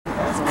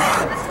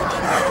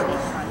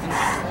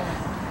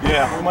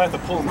Yeah, we might have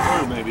to pull them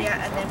through maybe.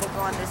 Yeah, and then we'll go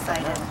on this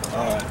side.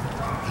 Alright.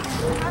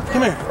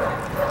 Come here.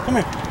 Come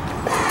here.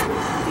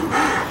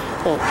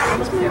 Oh.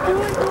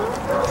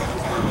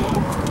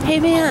 Hey,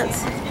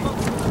 Vance.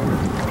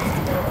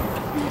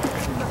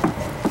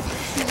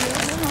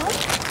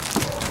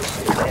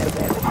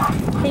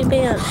 Hey,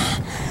 Vance.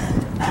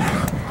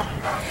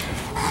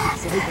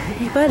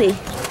 Hey, buddy.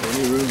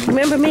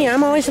 Remember me?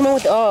 I'm always the one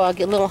with the, oh, I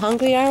get a little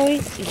hungry, are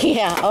we?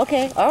 Yeah,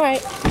 okay, all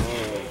right.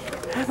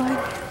 Hi, buddy.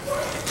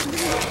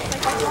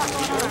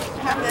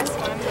 Have this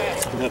one, but...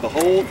 You can have the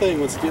whole thing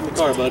once you get in the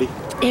car, buddy.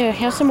 Here,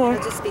 have some more.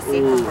 It'll just be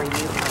safer for you.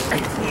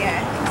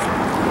 Yeah.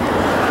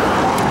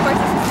 Of course,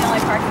 this is the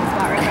only parking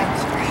spot right by the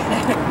street.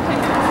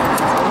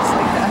 Just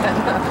like that.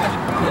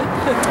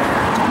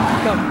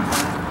 Come.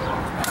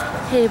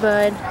 Hey,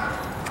 bud.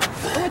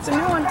 Oh, it's a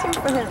new one, too,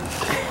 for him.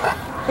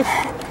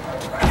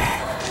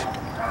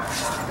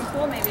 The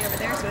pool may be over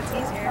there, so it's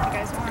easier if you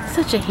guys want.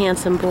 Such a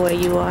handsome boy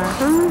you are,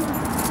 huh?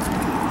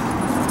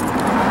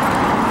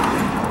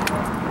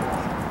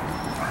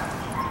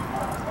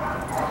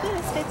 Yeah,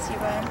 this fits you,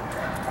 bud.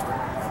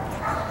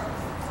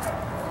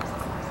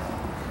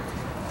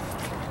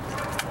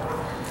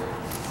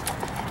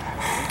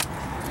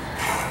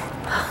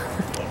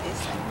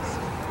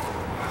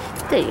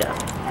 There you go.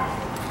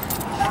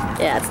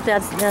 Yeah,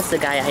 that's the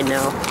guy I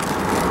know.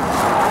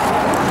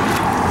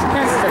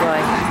 That's the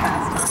boy.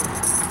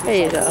 There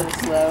you go.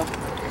 Slow.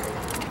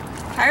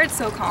 Pirate's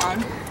so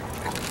calm.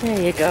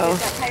 There you go. Is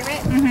that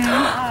Pirate? Mm-hmm.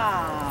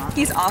 Ah.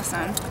 He's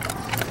awesome.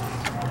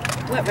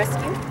 What,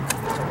 rescue?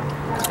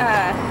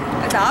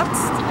 Adopt.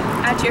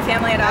 Add to your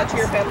family, adopt. Add to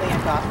your family,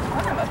 adopt.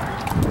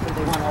 Do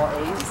they want all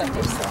A's? Like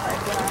they're so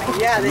hard.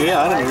 Yeah, I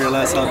didn't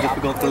realize how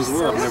difficult those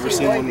were. I've never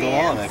seen one go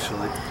on,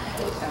 actually.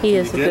 He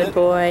is a good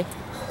boy.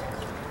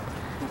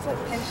 It's like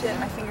pinch it,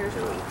 my fingers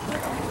are weak.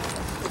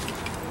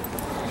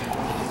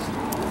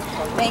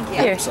 Thank you.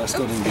 Here, So I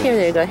still didn't get here,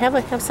 there you go.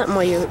 Have something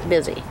while you're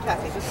busy. Here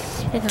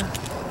you go.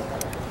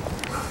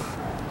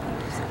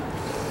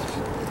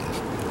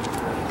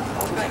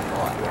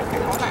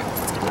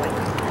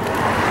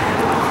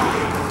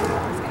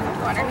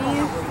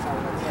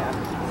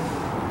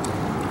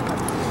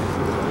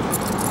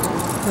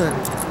 There.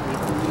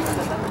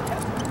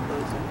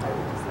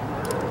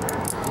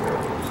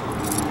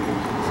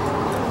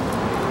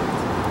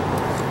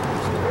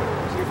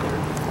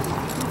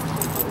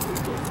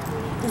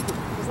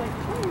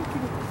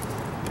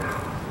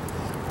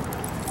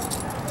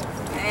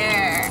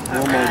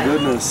 Oh my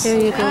goodness. Here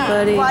you go,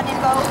 buddy. Why did you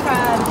go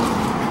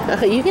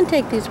from? You can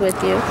take these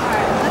with you.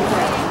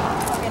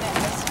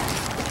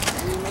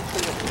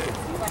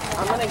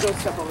 I'm gonna go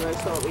step over there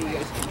so that way you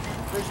guys can.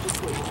 First,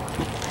 just wait.